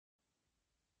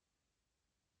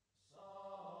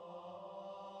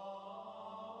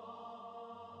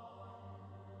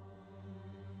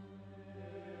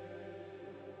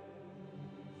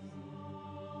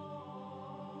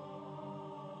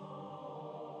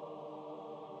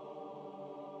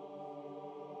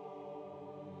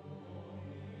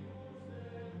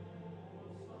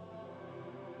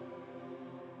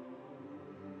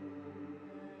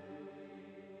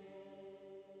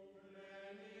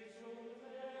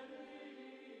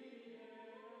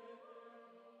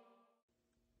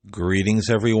Greetings,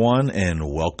 everyone,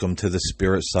 and welcome to the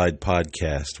Spirit Side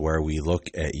Podcast, where we look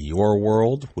at your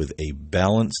world with a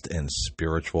balanced and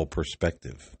spiritual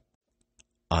perspective.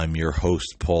 I'm your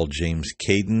host, Paul James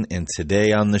Caden, and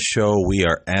today on the show we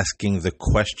are asking the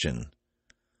question,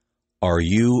 are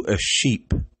you a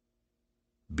sheep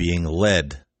being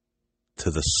led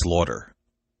to the slaughter?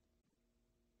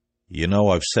 You know,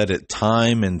 I've said it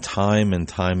time and time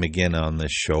again on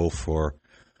this show for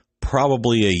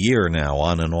probably a year now,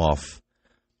 on and off,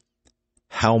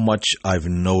 how much I've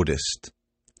noticed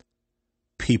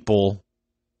people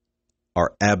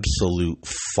are absolute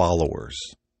followers.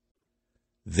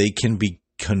 They can be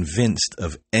convinced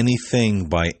of anything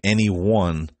by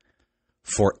anyone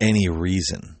for any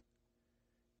reason.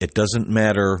 It doesn't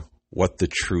matter what the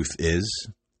truth is.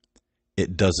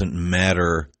 It doesn't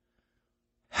matter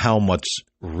how much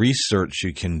research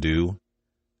you can do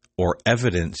or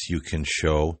evidence you can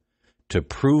show to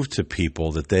prove to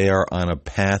people that they are on a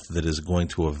path that is going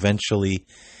to eventually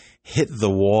hit the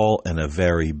wall in a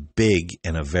very big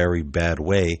and a very bad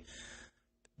way.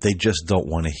 They just don't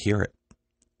want to hear it.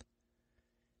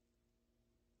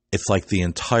 It's like the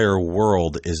entire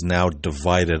world is now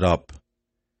divided up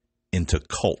into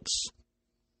cults.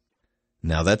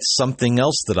 Now, that's something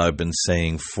else that I've been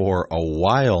saying for a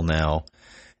while now,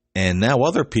 and now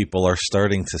other people are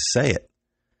starting to say it.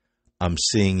 I'm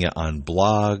seeing it on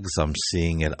blogs. I'm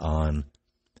seeing it on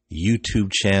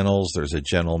YouTube channels. There's a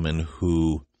gentleman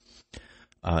who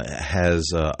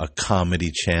has a comedy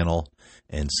channel,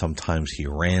 and sometimes he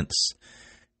rants.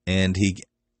 And he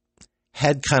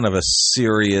had kind of a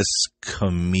serious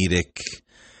comedic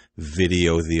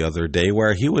video the other day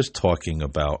where he was talking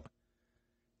about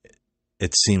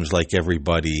it seems like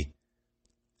everybody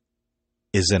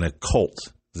is in a cult.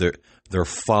 They're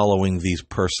following these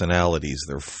personalities.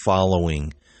 They're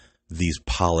following these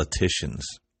politicians.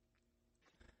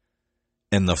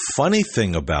 And the funny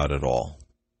thing about it all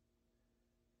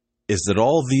is that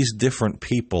all these different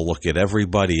people look at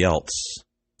everybody else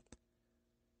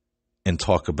and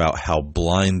talk about how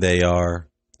blind they are,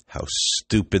 how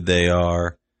stupid they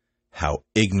are, how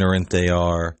ignorant they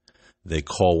are. They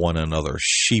call one another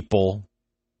sheeple.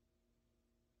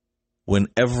 When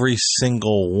every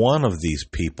single one of these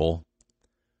people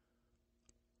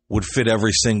would fit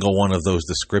every single one of those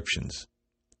descriptions.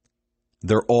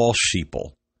 They're all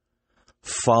sheeple,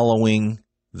 following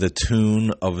the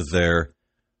tune of their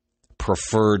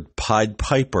preferred Pied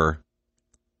Piper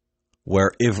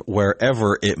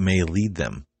wherever it may lead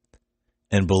them.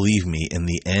 And believe me, in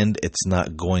the end, it's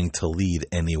not going to lead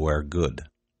anywhere good.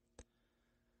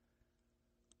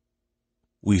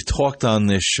 We've talked on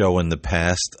this show in the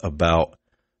past about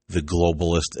the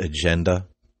globalist agenda,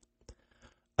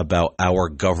 about our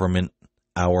government,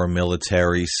 our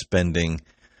military spending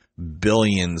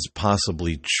billions,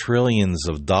 possibly trillions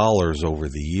of dollars over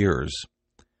the years,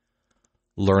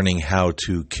 learning how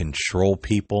to control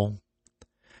people,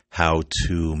 how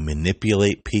to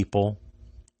manipulate people,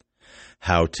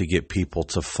 how to get people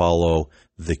to follow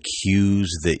the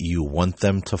cues that you want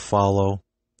them to follow.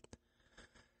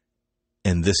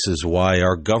 And this is why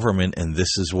our government, and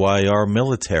this is why our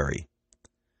military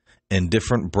and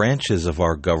different branches of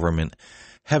our government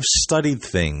have studied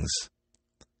things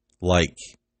like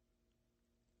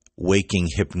waking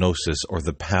hypnosis or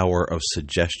the power of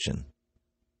suggestion.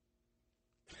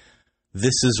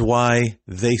 This is why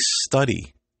they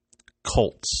study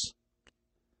cults,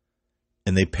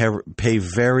 and they pay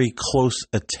very close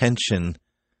attention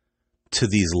to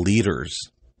these leaders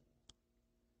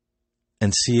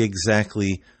and see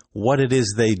exactly what it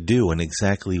is they do and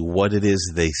exactly what it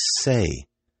is they say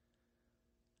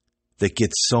that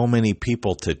gets so many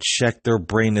people to check their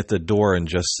brain at the door and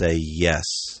just say, yes,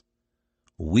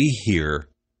 we hear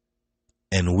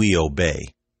and we obey.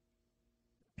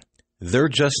 They're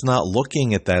just not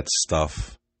looking at that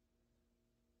stuff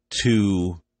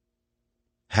to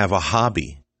have a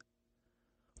hobby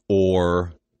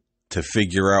or to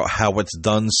figure out how it's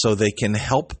done so they can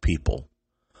help people,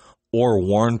 or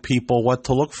warn people what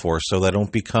to look for so they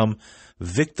don't become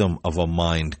victim of a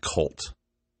mind cult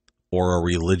or a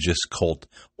religious cult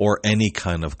or any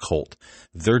kind of cult.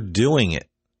 They're doing it.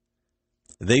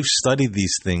 They've studied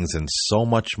these things and so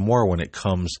much more when it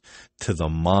comes to the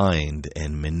mind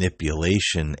and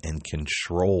manipulation and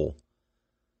control.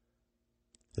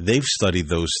 They've studied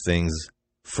those things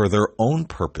for their own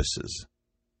purposes.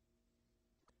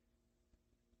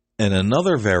 And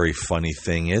another very funny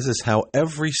thing is how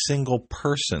every single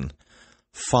person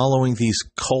following these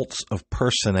cults of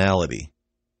personality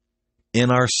in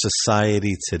our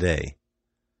society today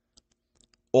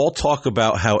all talk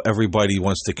about how everybody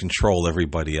wants to control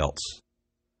everybody else.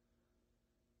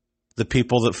 The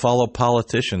people that follow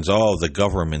politicians, oh, the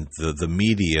government, the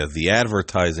media, the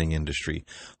advertising industry,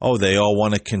 oh, they all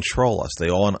want to control us. They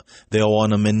all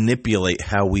want to manipulate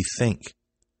how we think.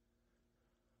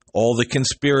 All the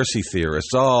conspiracy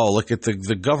theorists, oh, look at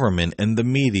the government and the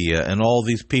media and all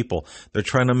these people. They're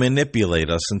trying to manipulate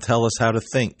us and tell us how to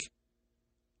think,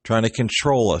 trying to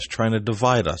control us, trying to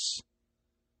divide us.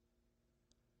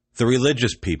 The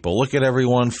religious people, look at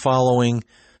everyone following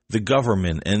the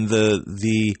government and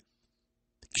the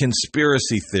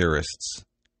conspiracy theorists.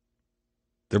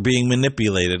 They're being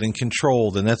manipulated and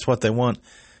controlled, and that's what they want.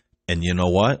 And you know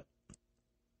what?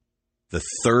 The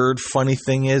third funny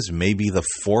thing is, maybe the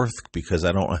fourth, because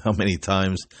I don't know how many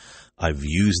times I've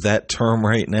used that term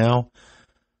right now,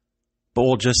 but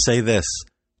we'll just say this.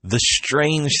 The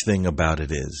strange thing about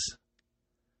it is,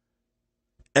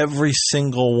 every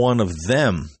single one of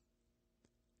them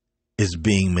is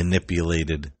being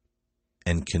manipulated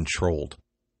and controlled.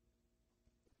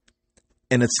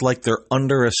 And it's like they're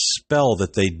under a spell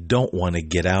that they don't want to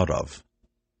get out of.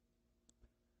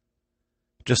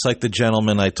 Just like the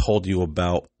gentleman I told you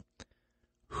about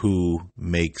who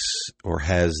makes or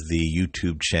has the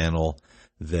YouTube channel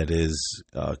that is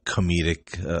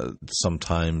comedic.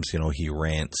 Sometimes, he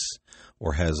rants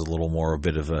or has a little more, a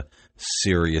bit of a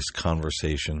serious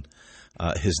conversation.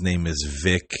 His name is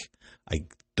Vic. I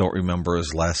don't remember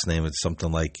his last name. It's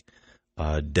something like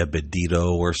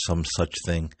Debedito or some such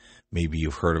thing. Maybe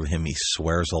you've heard of him. He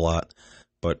swears a lot,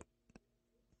 but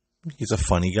he's a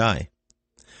funny guy.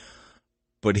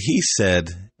 But he said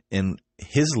in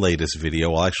his latest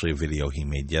video, well, actually a video he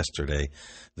made yesterday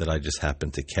that I just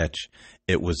happened to catch,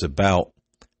 it was about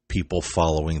people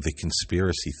following the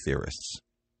conspiracy theorists.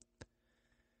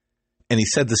 And he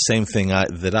said the same thing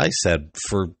that I said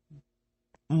for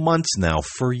months now,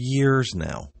 for years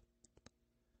now.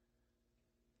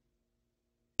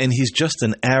 And he's just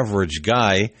an average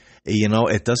guy.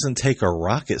 It doesn't take a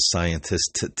rocket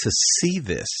scientist to see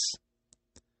this.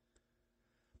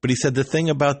 But he said the thing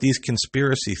about these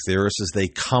conspiracy theorists is they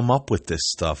come up with this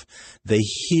stuff. They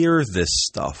hear this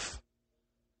stuff.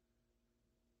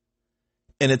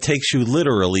 And it takes you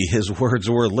literally, his words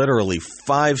were literally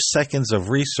 5 seconds of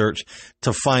research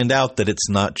to find out that it's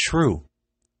not true.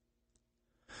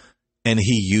 And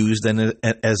he used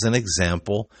as an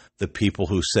example the people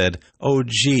who said, oh,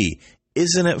 gee,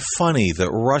 isn't it funny that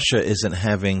Russia isn't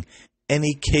having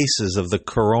any cases of the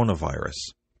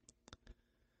coronavirus?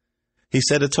 He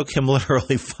said it took him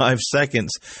literally 5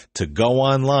 seconds to go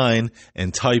online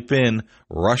and type in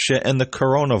Russia and the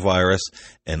coronavirus,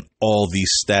 and all these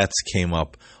stats came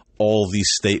up, all these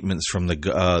statements from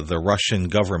the Russian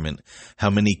government, how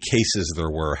many cases there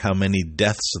were, how many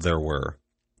deaths there were.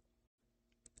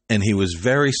 And he was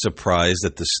very surprised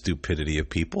at the stupidity of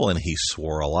people, and he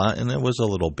swore a lot, and it was a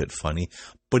little bit funny,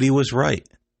 but he was right.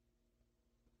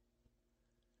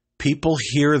 People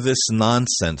hear this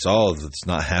nonsense. Oh, it's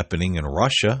not happening in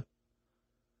Russia.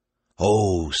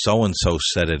 Oh, so-and-so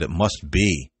said it. It must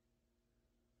be.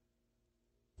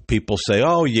 People say,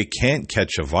 oh, you can't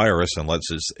catch a virus unless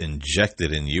it's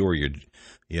injected in you or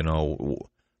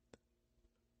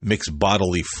mix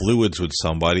bodily fluids with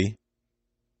somebody.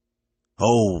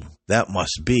 Oh, that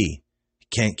must be. You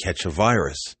can't catch a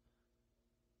virus.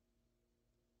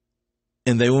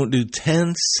 And they won't do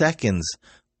 10 seconds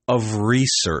of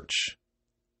research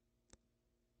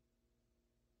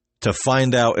to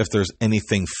find out if there's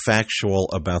anything factual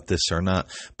about this or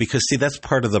not. Because, see, that's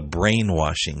part of the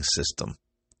brainwashing system.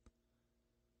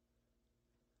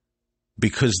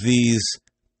 Because these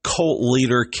cult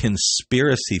leader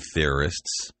conspiracy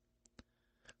theorists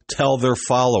tell their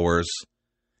followers,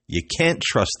 you can't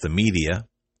trust the media,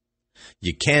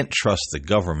 you can't trust the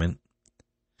government,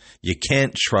 you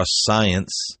can't trust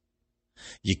science,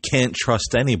 you can't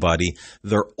trust anybody.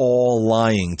 They're all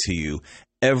lying to you.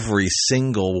 Every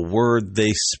single word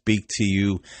they speak to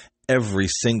you, every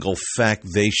single fact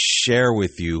they share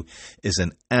with you is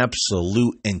an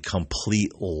absolute and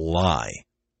complete lie.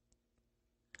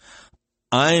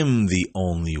 I'm the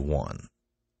only one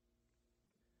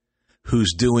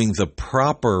who's doing the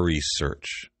proper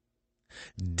research,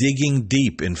 digging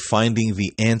deep and finding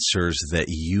the answers that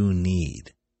you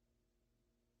need.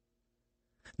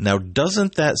 Now,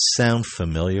 doesn't that sound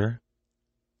familiar?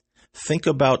 Think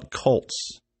about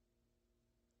cults.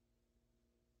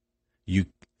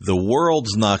 The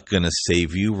world's not going to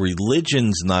save you.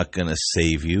 Religion's not going to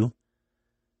save you.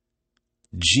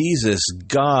 Jesus,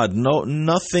 God,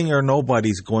 nothing or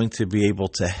nobody's going to be able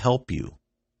to help you.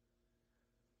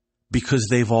 Because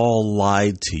they've all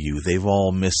lied to you. They've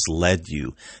all misled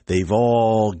you. They've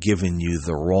all given you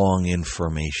the wrong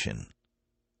information.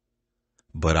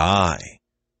 But I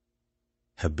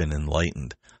have been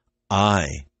enlightened. I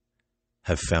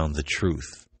have found the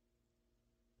truth.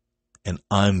 And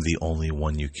I'm the only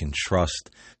one you can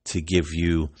trust to give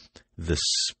you the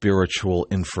spiritual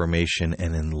information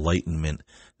and enlightenment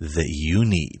that you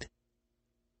need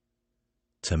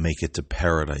to make it to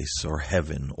paradise or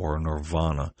heaven or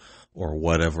nirvana or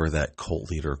whatever that cult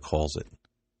leader calls it.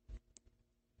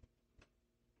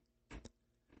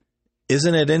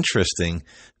 Isn't it interesting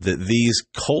that these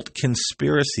cult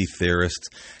conspiracy theorists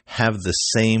have the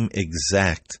same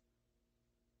exact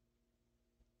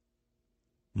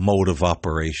mode of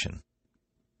operation?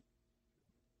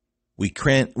 We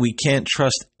can't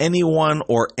trust anyone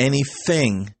or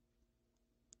anything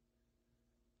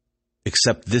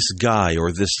except this guy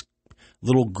or this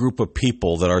little group of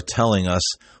people that are telling us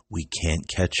we can't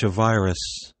catch a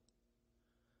virus.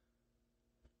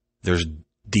 There's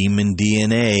demon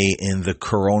DNA in the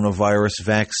coronavirus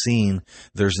vaccine.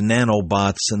 There's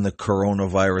nanobots in the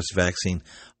coronavirus vaccine.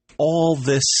 All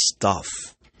this stuff.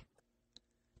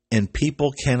 And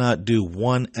people cannot do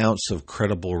 1 ounce of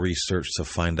credible research to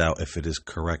find out if it is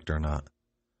correct or not.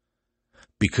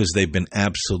 Because they've been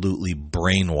absolutely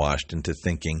brainwashed into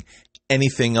thinking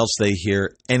anything else they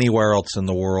hear anywhere else in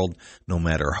the world, no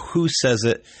matter who says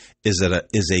it, is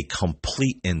a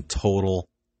complete and total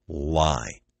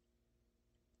lie.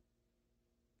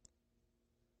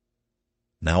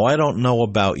 Now, I don't know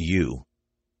about you,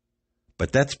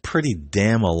 but that's pretty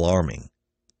damn alarming.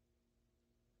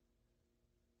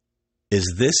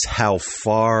 Is this how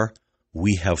far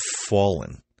we have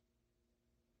fallen?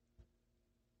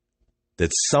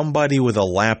 That somebody with a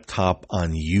laptop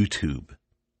on YouTube,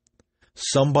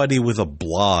 somebody with a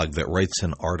blog that writes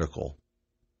an article,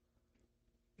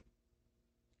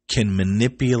 can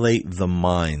manipulate the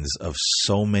minds of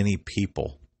so many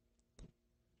people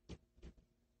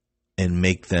and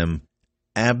make them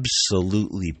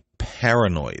absolutely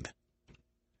paranoid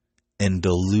and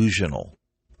delusional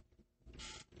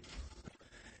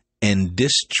and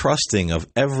distrusting of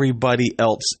everybody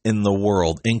else in the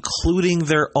world, including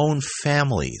their own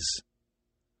families.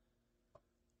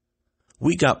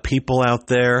 We got people out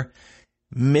there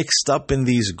mixed up in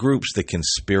these groups, the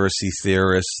conspiracy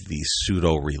theorists, these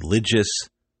pseudo-religious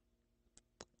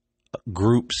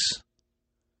groups,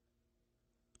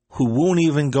 who won't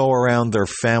even go around their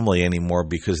family anymore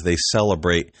because they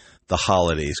celebrate the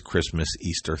holidays, Christmas,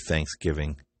 Easter,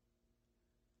 Thanksgiving.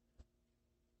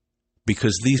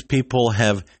 Because these people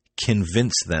have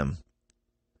convinced them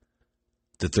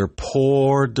that their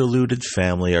poor, deluded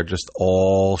family are just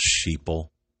all sheeple,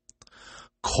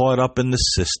 caught up in the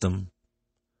system.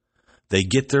 They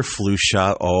get their flu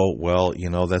shot. Oh, well,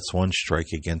 that's one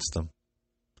strike against them.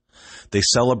 They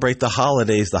celebrate the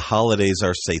holidays. The holidays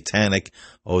are satanic.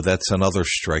 Oh, that's another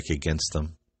strike against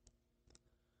them.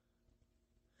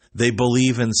 They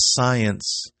believe in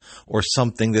science or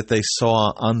something that they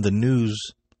saw on the news.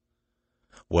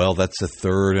 Well, that's a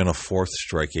third and a fourth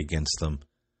strike against them.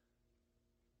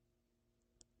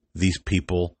 These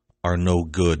people are no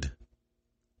good.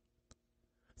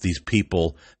 These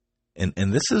people, and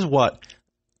this is what,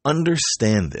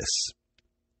 understand this.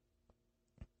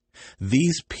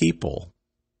 These people,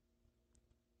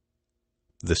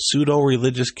 the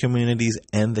pseudo-religious communities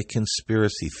and the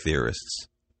conspiracy theorists,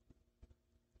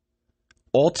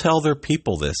 all tell their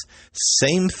people this.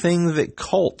 Same thing that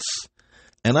cults.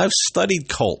 And I've studied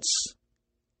cults.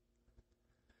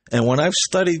 And when I've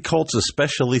studied cults,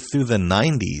 especially through the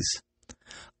 90s,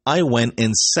 I went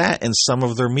and sat in some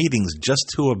of their meetings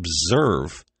just to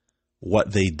observe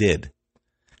what they did,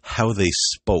 how they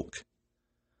spoke,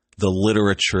 the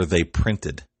literature they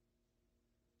printed.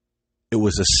 It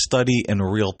was a study in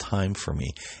real time for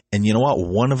me. And you know what?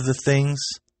 One of the things,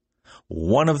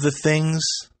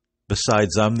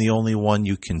 besides I'm the only one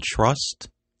you can trust,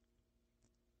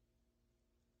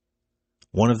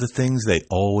 one of the things they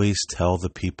always tell the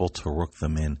people to rook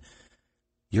them in,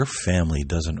 your family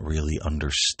doesn't really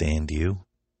understand you.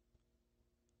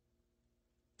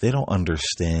 They don't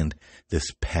understand this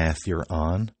path you're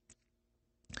on.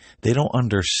 They don't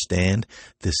understand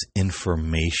this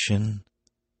information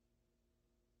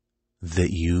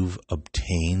that you've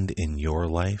obtained in your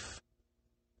life.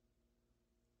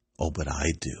 Oh, but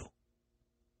I do.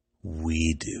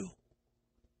 We do.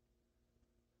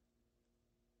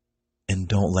 And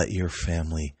don't let your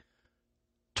family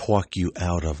talk you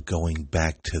out of going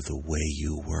back to the way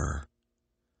you were,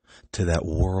 to that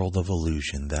world of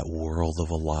illusion, that world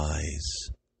of lies,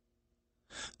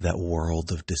 that world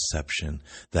of deception,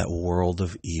 that world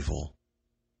of evil.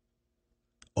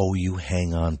 Oh, you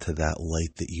hang on to that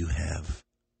light that you have.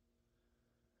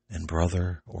 And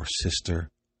brother or sister,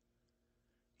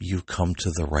 you come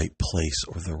to the right place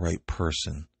or the right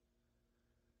person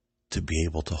to be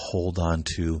able to hold on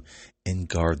to and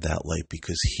guard that light,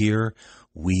 because here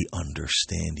we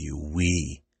understand you.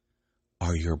 We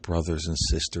are your brothers and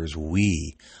sisters.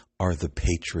 We are the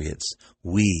patriots.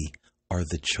 We are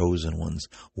the chosen ones.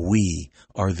 We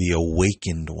are the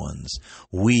awakened ones.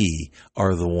 We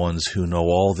are the ones who know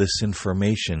all this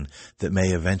information that may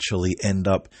eventually end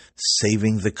up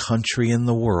saving the country and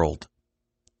the world.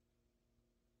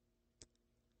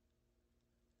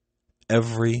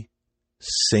 Every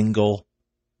single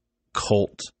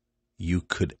cult you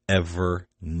could ever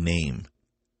name.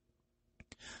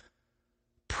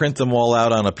 Print them all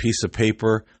out on a piece of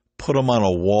paper, put them on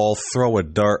a wall, throw a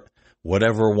dart,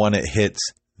 whatever one it hits,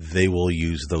 they will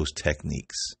use those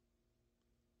techniques.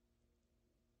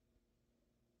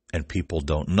 And people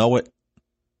don't know it,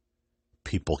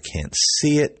 people can't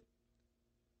see it,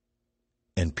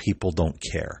 and people don't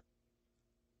care.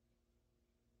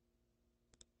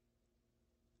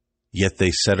 Yet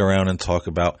they sit around and talk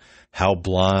about how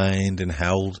blind and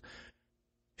how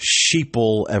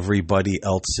sheeple everybody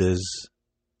else is.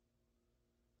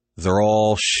 They're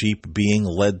all sheep being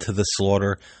led to the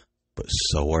slaughter, but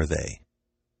so are they.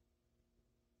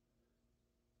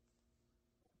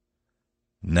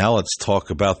 Now let's talk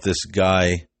about this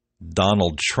guy,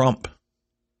 Donald Trump.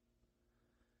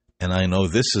 And I know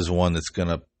this is one that's going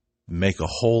to make a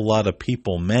whole lot of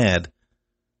people mad,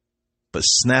 but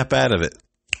snap out of it.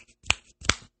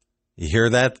 You hear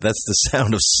that? That's the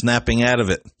sound of snapping out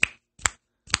of it.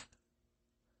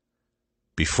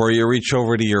 Before you reach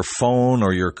over to your phone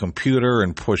or your computer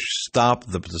and push stop,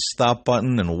 the stop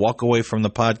button, and walk away from the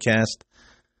podcast,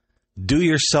 do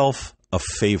yourself a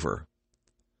favor.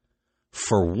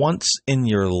 For once in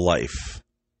your life,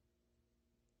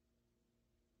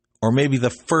 or maybe the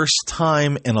first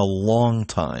time in a long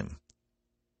time,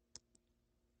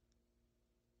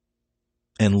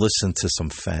 and listen to some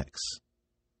facts.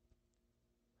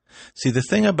 See, the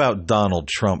thing about Donald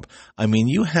Trump, I mean,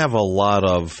 you have a lot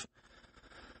of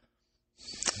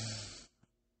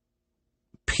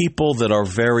people that are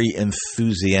very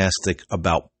enthusiastic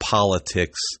about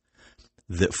politics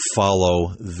that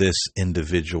follow this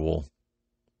individual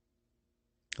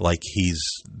like he's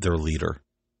their leader.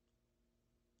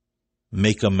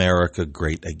 Make America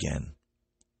great again.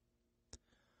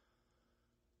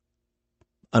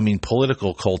 I mean,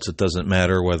 political cults, it doesn't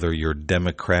matter whether you're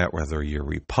Democrat, whether you're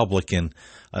Republican,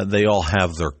 they all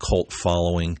have their cult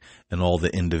following, and all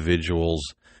the individuals,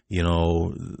 you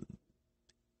know,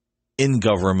 in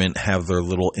government have their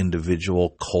little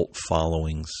individual cult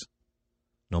followings,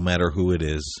 no matter who it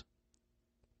is.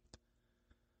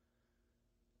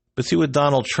 But see, with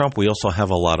Donald Trump, we also have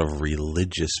a lot of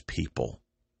religious people,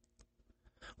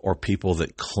 or people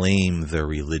that claim they're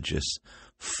religious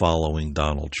following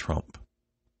Donald Trump.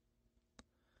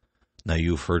 Now,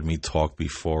 you've heard me talk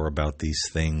before about these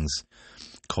things,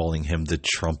 calling him the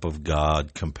Trump of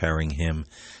God, comparing him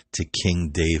to King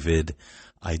David.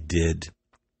 I did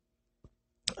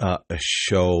a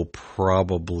show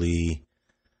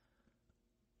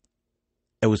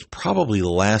it was probably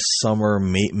last summer,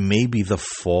 maybe the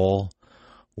fall,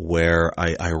 where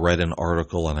I read an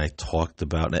article and I talked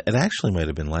about it. It actually might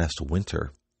have been last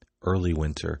winter, early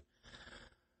winter.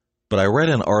 But I read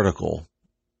an article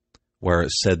where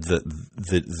it said that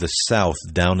the South,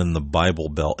 down in the Bible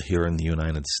Belt here in the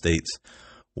United States,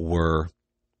 were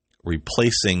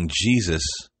replacing Jesus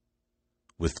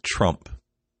with Trump.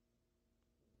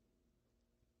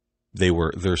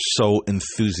 They're so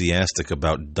enthusiastic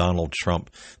about Donald Trump.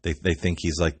 They think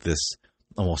he's like this,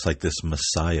 almost like this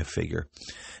Messiah figure.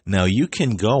 Now, you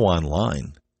can go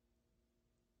online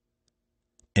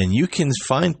and you can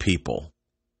find people.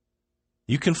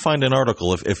 You can find an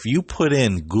article. If you put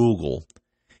in Google,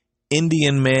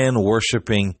 Indian man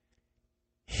worshiping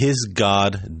his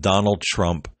God, Donald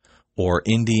Trump, or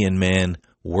Indian man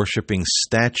worshiping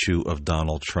statue of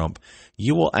Donald Trump,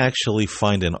 you will actually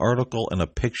find an article and a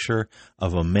picture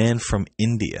of a man from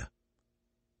India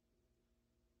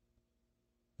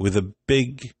with a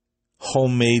big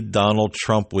homemade Donald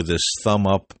Trump with his thumb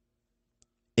up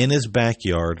in his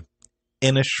backyard,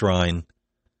 in a shrine,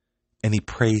 and he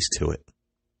prays to it.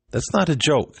 That's not a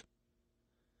joke.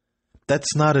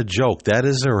 That's not a joke. That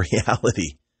is a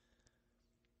reality.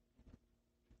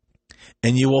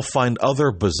 And you will find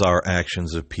other bizarre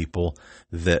actions of people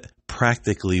that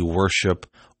practically worship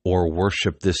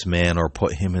this man or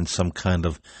put him in some kind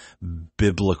of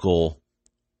biblical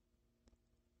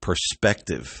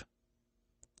perspective.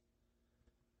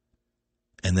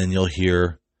 And then you'll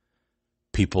hear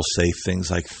people say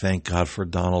things like, thank God for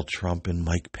Donald Trump and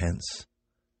Mike Pence.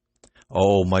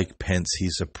 Oh, Mike Pence,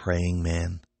 he's a praying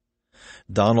man.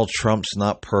 Donald Trump's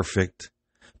not perfect,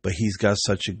 but he's got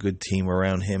such a good team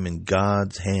around him, and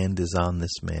God's hand is on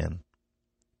this man.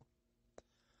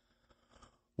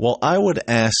 Well, I would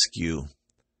ask you,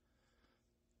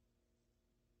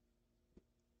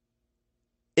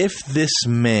 if this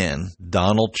man,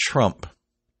 Donald Trump,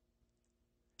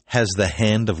 has the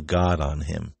hand of God on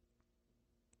him,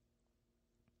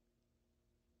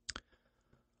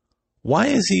 why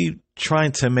is he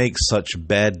trying to make such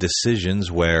bad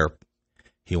decisions where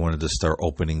he wanted to start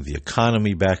opening the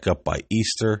economy back up by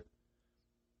Easter?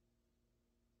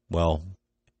 Well,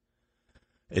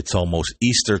 it's almost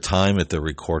Easter time at the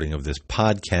recording of this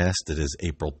podcast. It is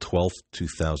April 12th,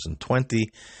 2020,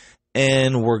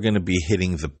 and we're going to be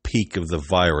hitting the peak of the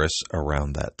virus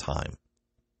around that time.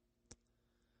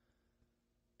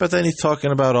 But then he's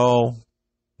talking about,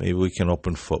 maybe we can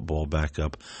open football back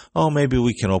up. Maybe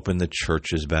we can open the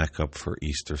churches back up for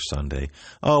Easter Sunday.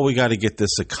 We got to get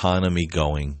this economy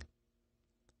going.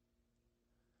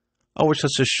 It's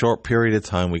just a short period of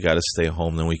time. We got to stay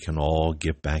home, then we can all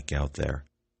get back out there.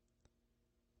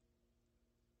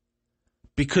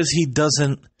 Because he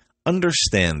doesn't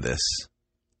understand this.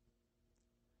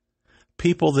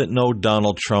 People that know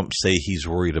Donald Trump say he's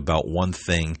worried about one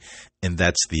thing, and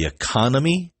that's the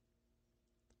economy.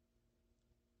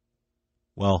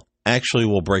 Well, actually,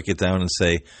 we'll break it down and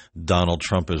say Donald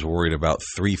Trump is worried about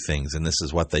three things, and this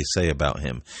is what they say about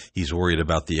him. He's worried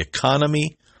about the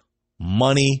economy,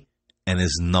 money, and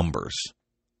his numbers.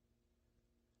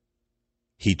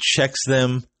 He checks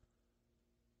them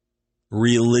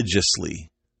religiously.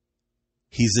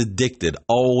 He's addicted,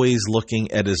 always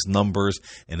looking at his numbers,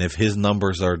 and if his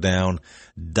numbers are down,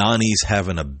 Donnie's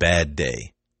having a bad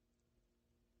day.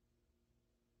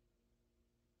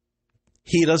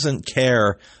 He doesn't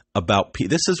care about people.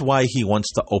 This is why he wants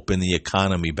to open the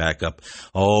economy back up.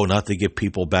 Not to get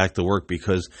people back to work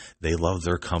because they love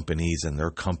their companies and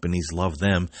their companies love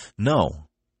them. No.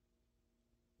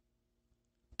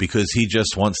 Because he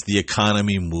just wants the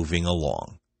economy moving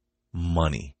along.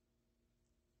 Money.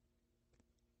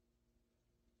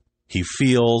 He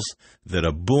feels that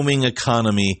a booming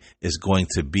economy is going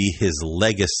to be his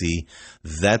legacy.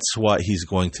 That's what he's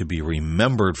going to be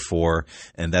remembered for,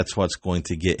 and that's what's going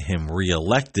to get him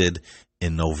reelected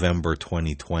in November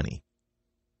 2020.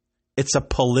 It's a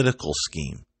political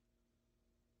scheme.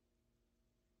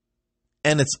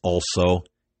 And it's also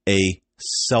a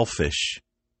selfish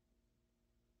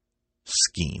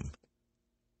scheme.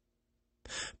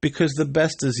 Because the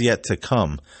best is yet to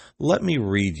come. Let me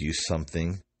read you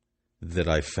something that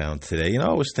I found today.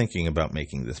 I was thinking about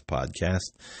making this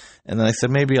podcast, and then I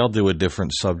said maybe I'll do a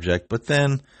different subject, but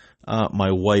then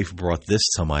my wife brought this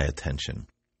to my attention.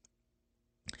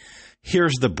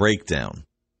 Here's the breakdown.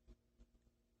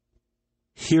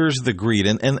 Here's the greed,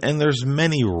 and there's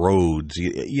many roads.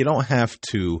 You don't have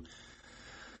to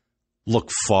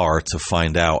look far to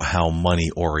find out how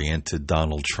money-oriented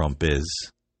Donald Trump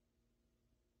is.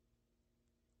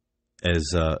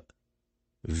 As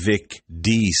Vic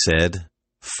D said,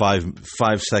 5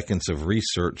 seconds of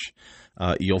research,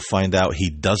 you'll find out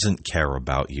he doesn't care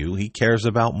about you. He cares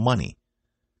about money.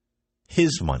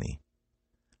 His money.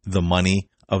 The money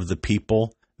of the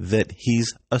people that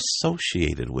he's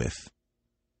associated with.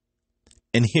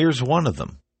 And here's one of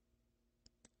them.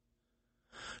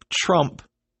 Trump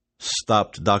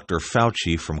stopped Dr.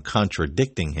 Fauci from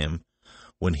contradicting him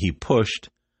when he pushed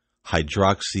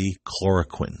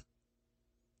hydroxychloroquine.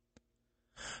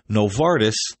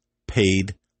 Novartis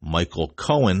paid Michael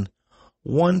Cohen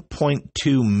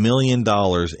 $1.2 million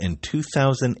in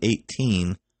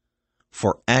 2018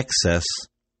 for access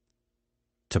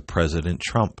to President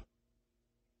Trump.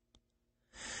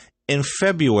 In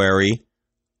February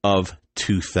of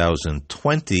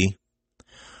 2020,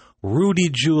 Rudy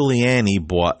Giuliani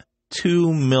bought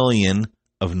 $2 million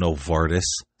of Novartis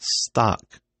stock.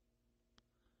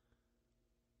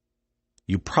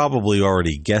 You probably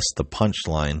already guessed the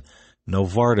punchline.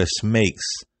 Novartis makes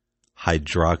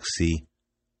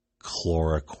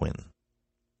hydroxychloroquine.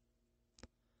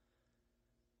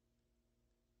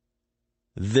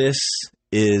 This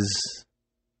is,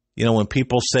 when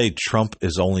people say Trump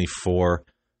is only for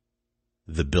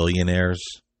the billionaires,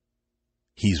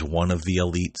 he's one of the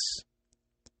elites.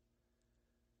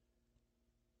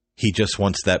 He just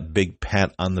wants that big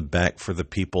pat on the back for the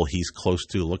people he's close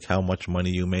to. Look how much money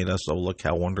you made us. Oh, look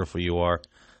how wonderful you are.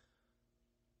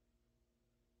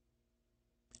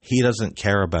 He doesn't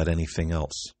care about anything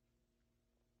else.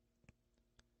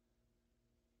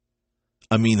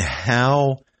 I mean,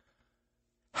 how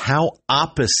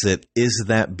opposite is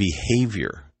that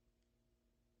behavior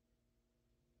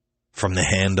from the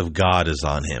hand of God is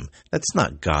on him. That's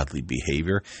not godly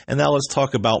behavior. And now let's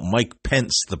talk about Mike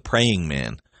Pence, the praying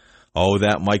man. Oh,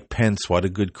 that Mike Pence, what a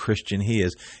good Christian he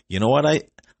is. You know what?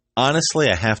 Honestly,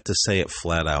 I have to say it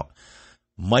flat out.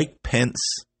 Mike Pence,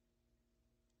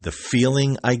 the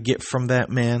feeling I get from that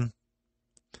man,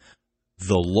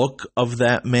 the look of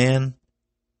that man,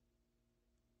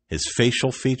 his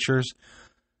facial features,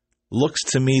 looks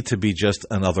to me to be just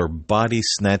another body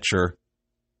snatcher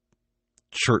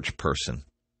church person.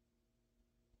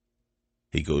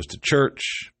 He goes to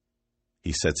church.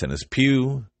 He sits in his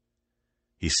pew.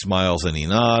 He smiles and he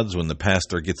nods when the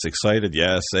pastor gets excited.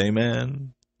 Yes,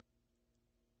 amen.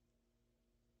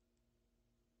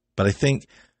 But I think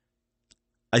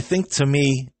to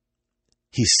me,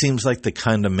 he seems like the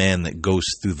kind of man that goes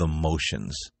through the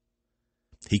motions.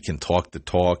 He can talk the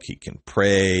talk. He can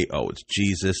pray. Oh, it's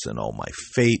Jesus and oh, my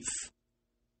faith.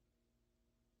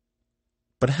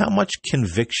 But how much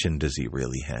conviction does he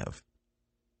really have?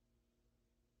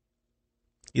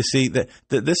 You see,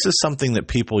 this is something that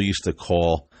people used to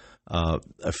call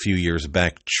a few years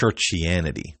back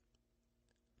churchianity.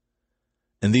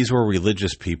 And these were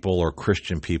religious people or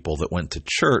Christian people that went to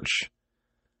church,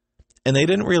 and they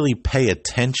didn't really pay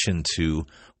attention to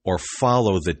or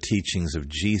follow the teachings of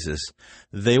Jesus.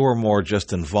 They were more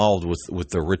just involved with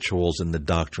the rituals and the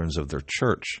doctrines of their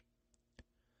church.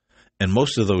 And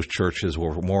most of those churches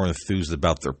were more enthused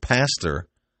about their pastor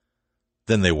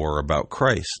than they were about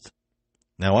Christ.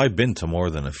 Now, I've been to more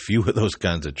than a few of those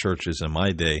kinds of churches in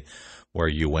my day where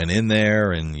you went in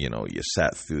there and, you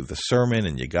sat through the sermon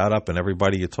and you got up and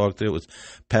everybody you talked to, it was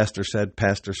pastor said,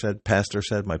 pastor said, pastor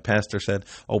said, my pastor said,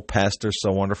 oh, pastor,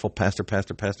 so wonderful, pastor,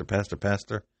 pastor, pastor, pastor,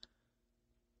 pastor.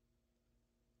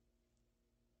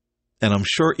 And I'm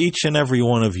sure each and every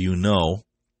one of you know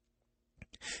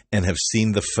and have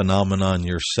seen the phenomenon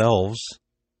yourselves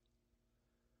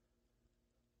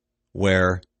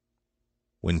where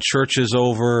when church is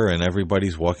over and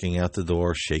everybody's walking out the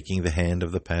door, shaking the hand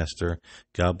of the pastor,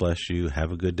 God bless you,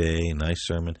 have a good day, nice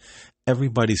sermon,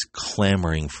 everybody's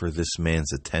clamoring for this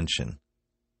man's attention.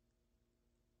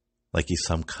 Like he's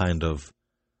some kind of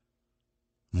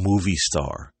movie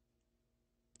star.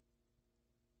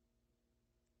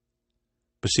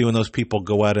 But see, when those people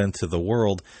go out into the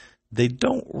world, they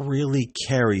don't really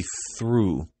carry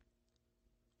through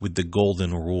with the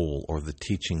golden rule or the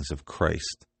teachings of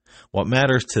Christ. What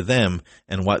matters to them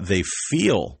and what they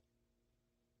feel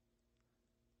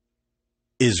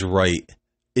is right,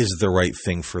 is the right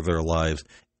thing for their lives,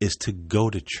 is to go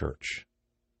to church,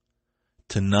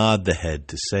 to nod the head,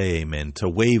 to say amen, to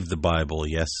wave the Bible,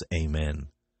 yes, amen.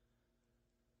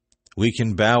 We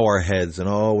can bow our heads and,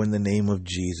 oh, in the name of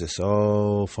Jesus,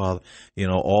 oh, Father,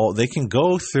 they can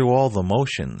go through all the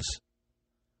motions.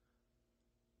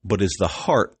 But is the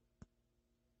heart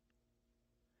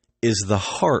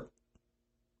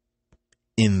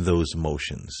in those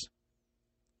motions?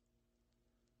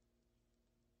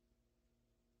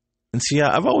 And see,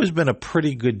 I've always been a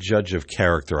pretty good judge of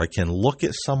character. I can look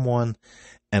at someone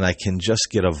and I can just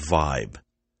get a vibe.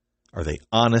 Are they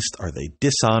honest? Are they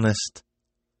dishonest?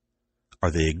 Are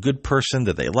they a good person?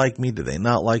 Do they like me? Do they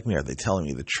not like me? Are they telling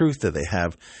me the truth? Do they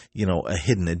have, a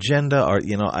hidden agenda? Or,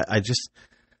 I just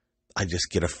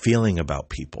get a feeling about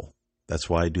people. That's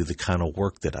why I do the kind of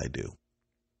work that I do.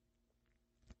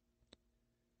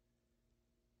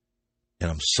 And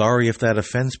I'm sorry if that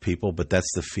offends people, but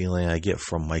that's the feeling I get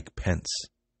from Mike Pence.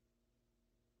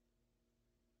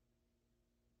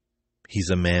 He's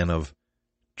a man of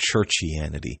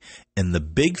churchianity. And the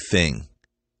big thing,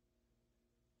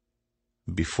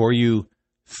 before you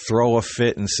throw a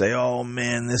fit and say, oh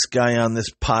man, this guy on this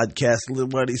podcast,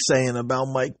 look what he's saying about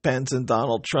Mike Pence and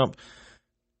Donald Trump.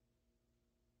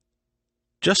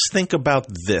 Just think about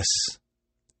this.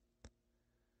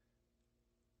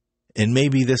 And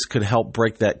maybe this could help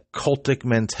break that cultic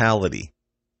mentality.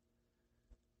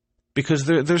 Because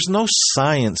there's no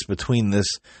science between this,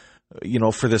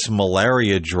 for this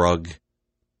malaria drug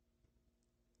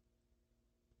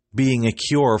being a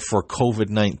cure for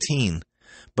COVID-19.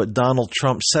 But Donald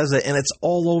Trump says it, and it's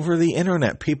all over the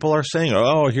internet. People are saying,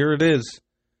 oh, here it is.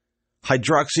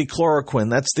 Hydroxychloroquine,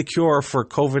 that's the cure for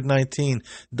COVID-19.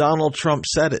 Donald Trump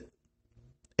said it.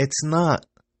 It's not.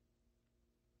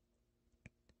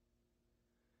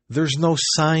 There's no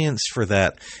science for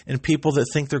that. And people that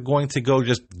think they're going to go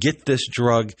just get this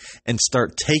drug and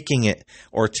start taking it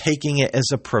or taking it as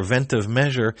a preventive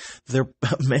measure,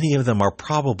 many of them are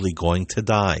probably going to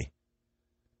die.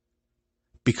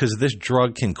 Because this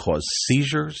drug can cause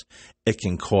seizures, it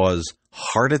can cause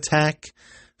heart attack,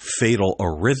 fatal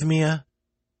arrhythmia.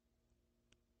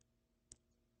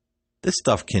 This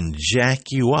stuff can jack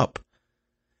you up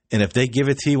And if they give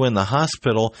it to you in the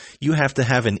hospital, you have to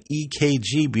have an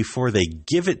EKG before they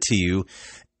give it to you,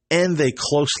 and they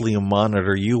closely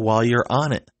monitor you while you're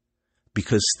on it,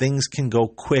 because things can go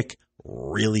quick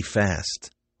really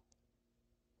fast.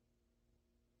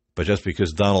 But just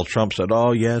because Donald Trump said,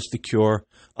 oh, yeah, it's the cure,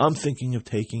 I'm thinking of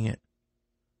taking it.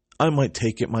 I might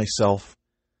take it myself.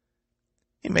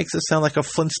 He makes it sound like a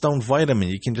Flintstone vitamin.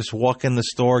 You can just walk in the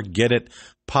store, get it,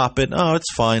 pop it. Oh,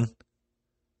 it's fine.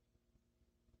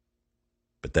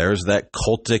 But there's that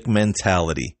cultic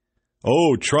mentality.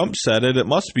 Oh, Trump said it. It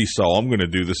must be so. I'm going to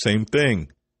do the same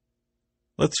thing.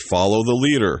 Let's follow the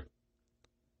leader.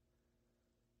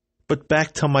 But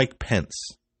back to Mike Pence.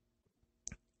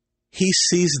 He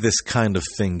sees this kind of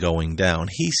thing going down.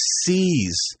 He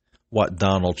sees what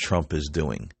Donald Trump is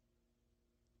doing.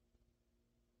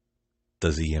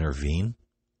 Does he intervene?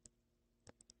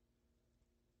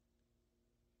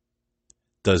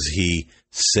 Does he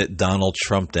sit Donald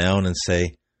Trump down and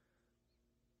say,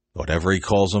 whatever he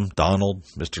calls him, Donald,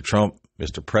 Mr. Trump,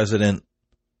 Mr. President,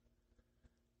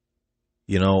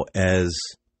 as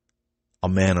a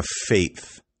man of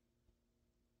faith,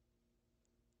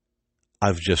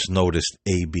 I've just noticed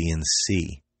A, B, and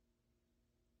C.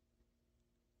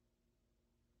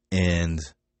 And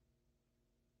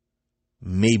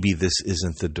maybe this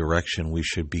isn't the direction we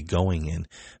should be going in.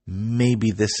 Maybe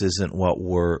this isn't what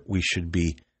we should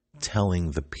be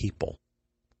telling the people.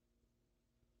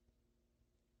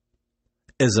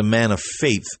 As a man of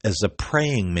faith, as a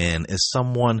praying man, as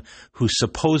someone who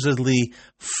supposedly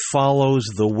follows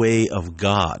the way of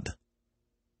God,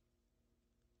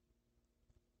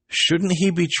 shouldn't he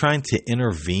be trying to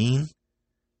intervene?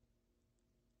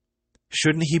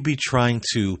 Shouldn't he be trying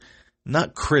to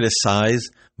not criticize,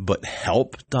 but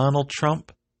help Donald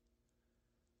Trump?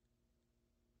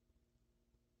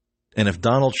 And if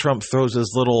Donald Trump throws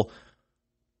his little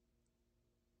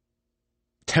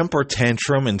temper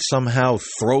tantrum and somehow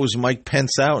throws Mike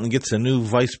Pence out and gets a new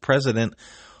vice president,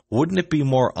 wouldn't it be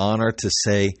more honor to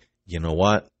say, you know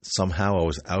what, somehow I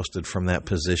was ousted from that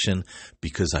position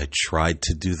because I tried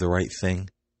to do the right thing?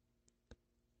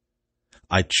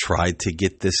 I tried to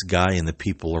get this guy and the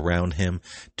people around him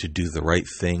to do the right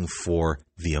thing for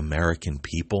the American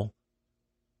people.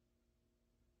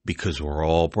 Because we're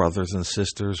all brothers and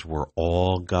sisters. We're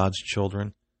all God's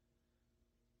children.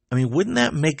 I mean, wouldn't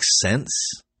that make sense?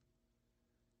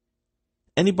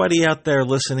 Anybody out there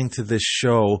listening to this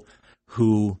show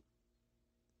who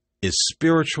is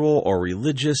spiritual or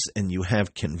religious and you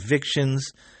have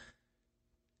convictions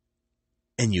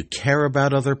and you care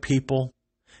about other people,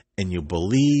 and you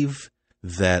believe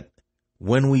that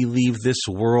when we leave this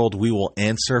world, we will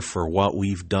answer for what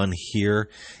we've done here,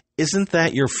 isn't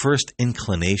that your first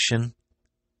inclination?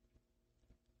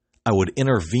 I would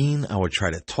intervene. I would try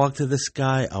to talk to this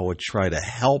guy. I would try to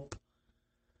help.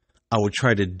 I would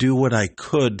try to do what I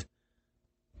could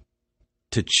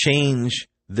to change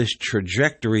this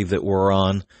trajectory that we're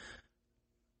on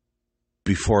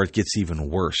before it gets even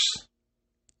worse.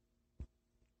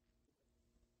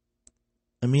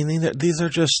 I mean, these are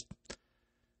just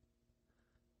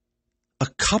a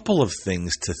couple of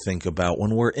things to think about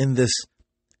when we're in this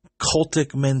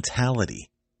cultic mentality.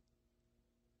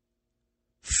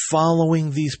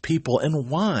 Following these people, and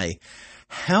why?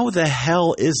 How the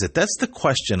hell is it? That's the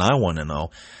question I want to know.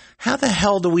 How the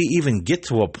hell do we even get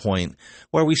to a point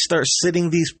where we start setting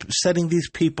these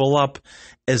people up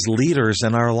as leaders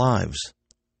in our lives?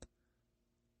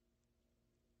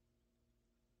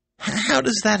 How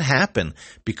does that happen?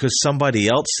 Because somebody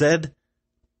else said,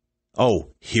 oh,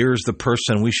 here's the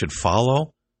person we should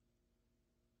follow?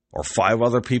 Or 5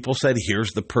 other people said,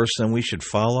 here's the person we should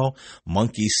follow?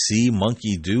 Monkey see,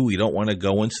 monkey do. We don't want to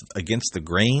go against the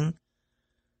grain.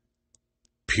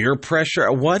 Peer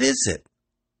pressure. What is it?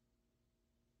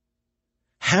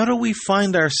 How do we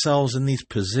find ourselves in these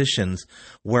positions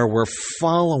where we're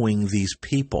following these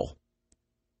people?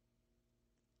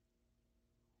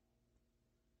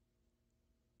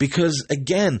 Because,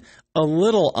 again, a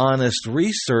little honest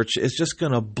research is just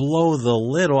going to blow the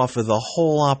lid off of the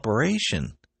whole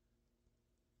operation.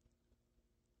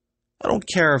 I don't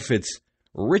care if it's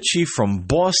Richie from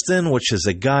Boston, which is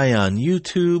a guy on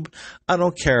YouTube. I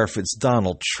don't care if it's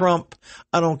Donald Trump.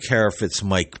 I don't care if it's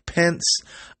Mike Pence.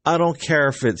 I don't care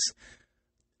if it's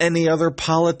any other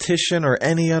politician or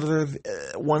any other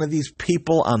one of these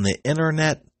people on the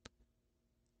internet.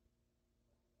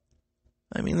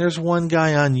 I mean, there's one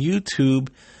guy on YouTube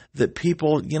that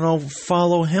people,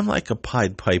 follow him like a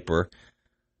Pied Piper.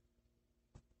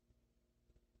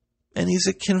 And he's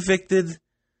a convicted,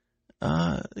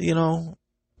 what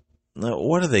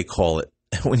do they call it?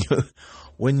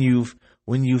 when you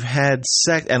when you've had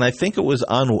sex, and I think it was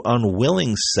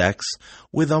unwilling sex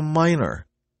with a minor.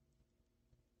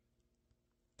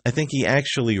 I think he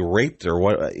actually raped her.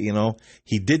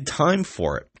 He did time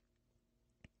for it.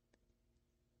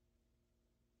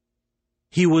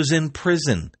 He was in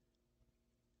prison.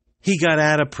 He got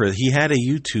out of prison. He had a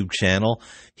YouTube channel.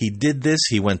 He did this.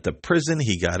 He went to prison.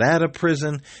 He got out of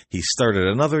prison. He started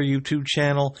another YouTube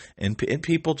channel. And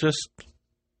people just...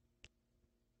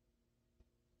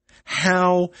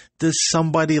 How does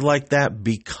somebody like that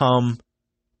become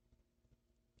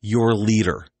your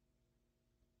leader?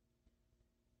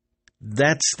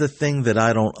 That's the thing that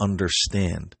I don't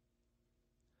understand.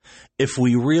 If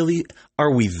we really...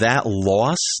 Are we that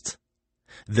lost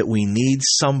that we need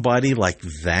somebody like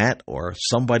that, or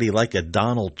somebody like a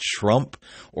Donald Trump,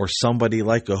 or somebody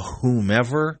like a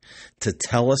whomever to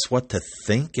tell us what to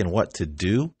think and what to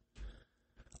do?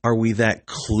 Are we that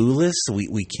clueless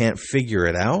we can't figure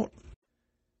it out?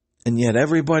 And yet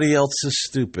everybody else is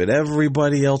stupid.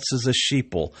 Everybody else is a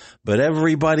sheeple. But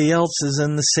everybody else is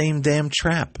in the same damn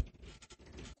trap.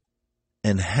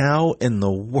 And how in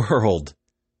the world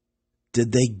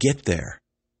did they get there?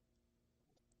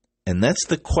 And that's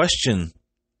the question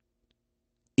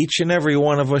each and every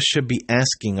one of us should be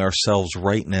asking ourselves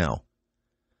right now.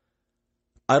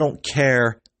 I don't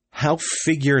care how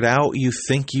figured out you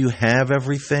think you have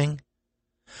everything.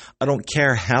 I don't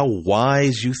care how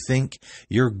wise you think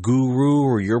your guru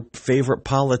or your favorite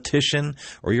politician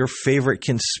or your favorite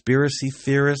conspiracy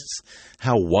theorists,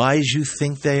 how wise you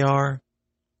think they are.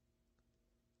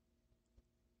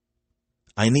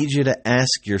 I need you to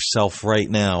ask yourself right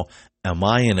now, am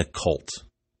I in a cult?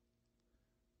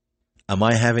 Am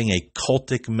I having a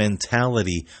cultic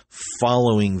mentality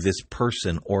following this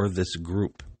person or this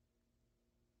group?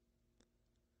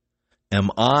 Am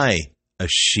I a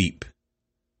sheep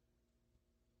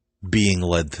being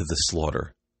led to the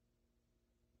slaughter?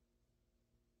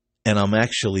 And I'm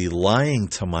actually lying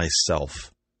to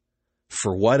myself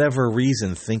for whatever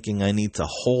reason, thinking I need to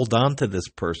hold on to this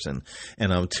person,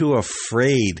 and I'm too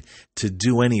afraid to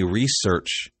do any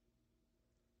research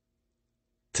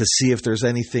to see if there's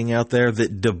anything out there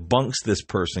that debunks this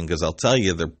person, because I'll tell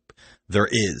you, there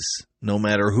is. No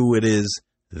matter who it is,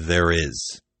 there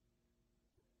is.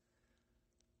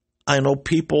 I know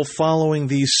people following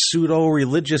these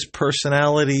pseudo-religious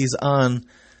personalities on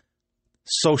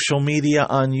social media,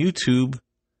 on YouTube,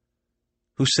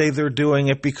 who say they're doing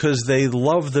it because they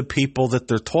love the people that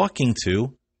they're talking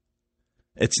to.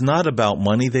 It's not about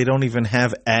money. They don't even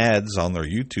have ads on their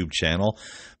YouTube channel.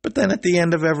 But then at the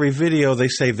end of every video, they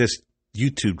say this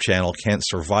YouTube channel can't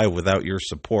survive without your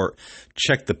support.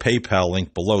 Check the PayPal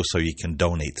link below so you can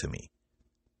donate to me.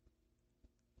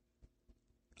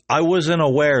 I wasn't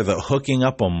aware that hooking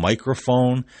up a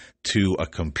microphone to a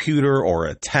computer or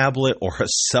a tablet or a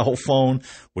cell phone,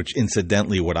 which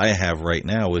incidentally what I have right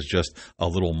now is just a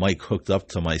little mic hooked up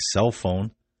to my cell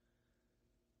phone.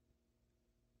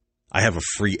 I have a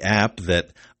free app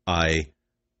that I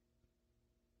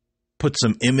put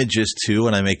some images to,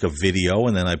 and I make a video,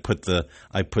 and then I put the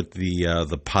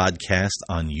podcast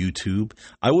on YouTube.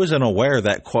 I wasn't aware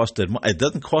that costed. It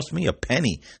doesn't cost me a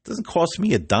penny. It doesn't cost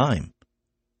me a dime.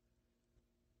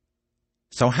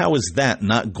 So how is that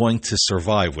not going to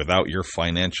survive without your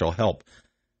financial help?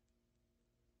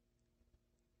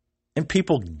 And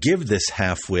people give this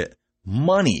half-wit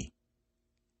money.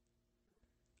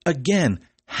 Again,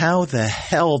 how the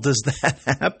hell does that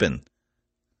happen?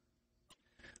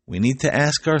 We need to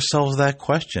ask ourselves that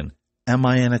question. Am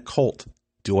I in a cult?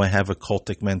 Do I have a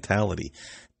cultic mentality?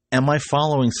 Am I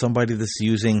following somebody that's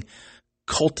using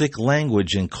cultic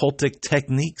language and cultic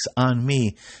techniques on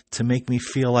me to make me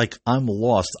feel like I'm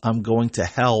lost, I'm going to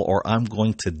hell, or I'm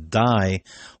going to die,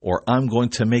 or I'm going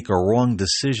to make a wrong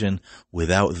decision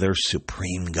without their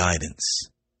supreme guidance?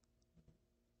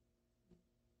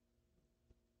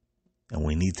 And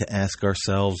we need to ask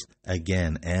ourselves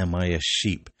again, am I a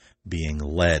sheep being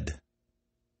led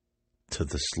to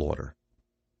the slaughter?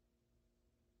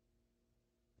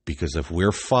 Because if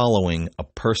we're following a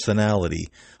personality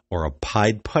or a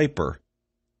Pied Piper,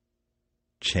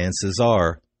 chances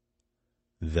are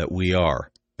that we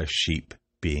are a sheep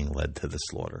being led to the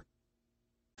slaughter.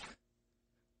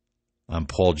 I'm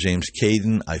Paul James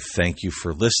Caden. I thank you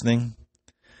for listening.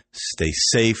 Stay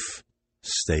safe.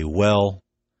 Stay well.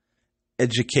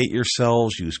 Educate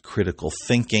yourselves. Use critical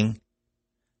thinking.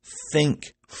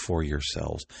 Think for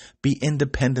yourselves. Be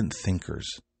independent thinkers.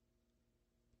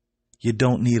 You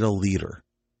don't need a leader.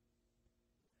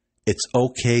 It's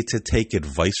okay to take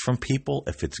advice from people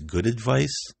if it's good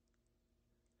advice.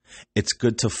 It's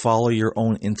good to follow your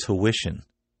own intuition.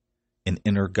 and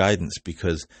inner guidance,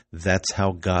 because that's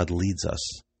how God leads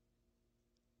us.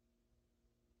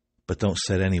 But don't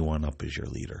set anyone up as your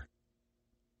leader.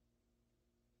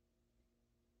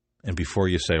 And before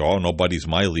you say, oh, nobody's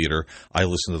my leader, I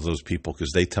listen to those people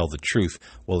because they tell the truth.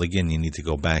 Well, again, you need to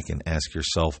go back and ask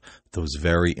yourself those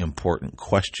very important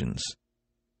questions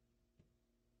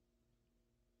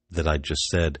that I just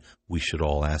said we should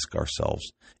all ask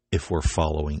ourselves if we're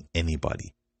following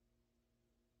anybody,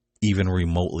 even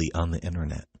remotely on the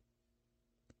internet.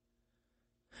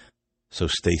 So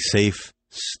stay safe,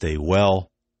 stay well,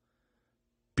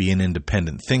 be an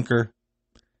independent thinker,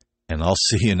 and I'll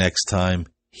see you next time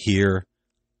here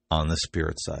on the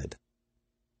Spirit Side.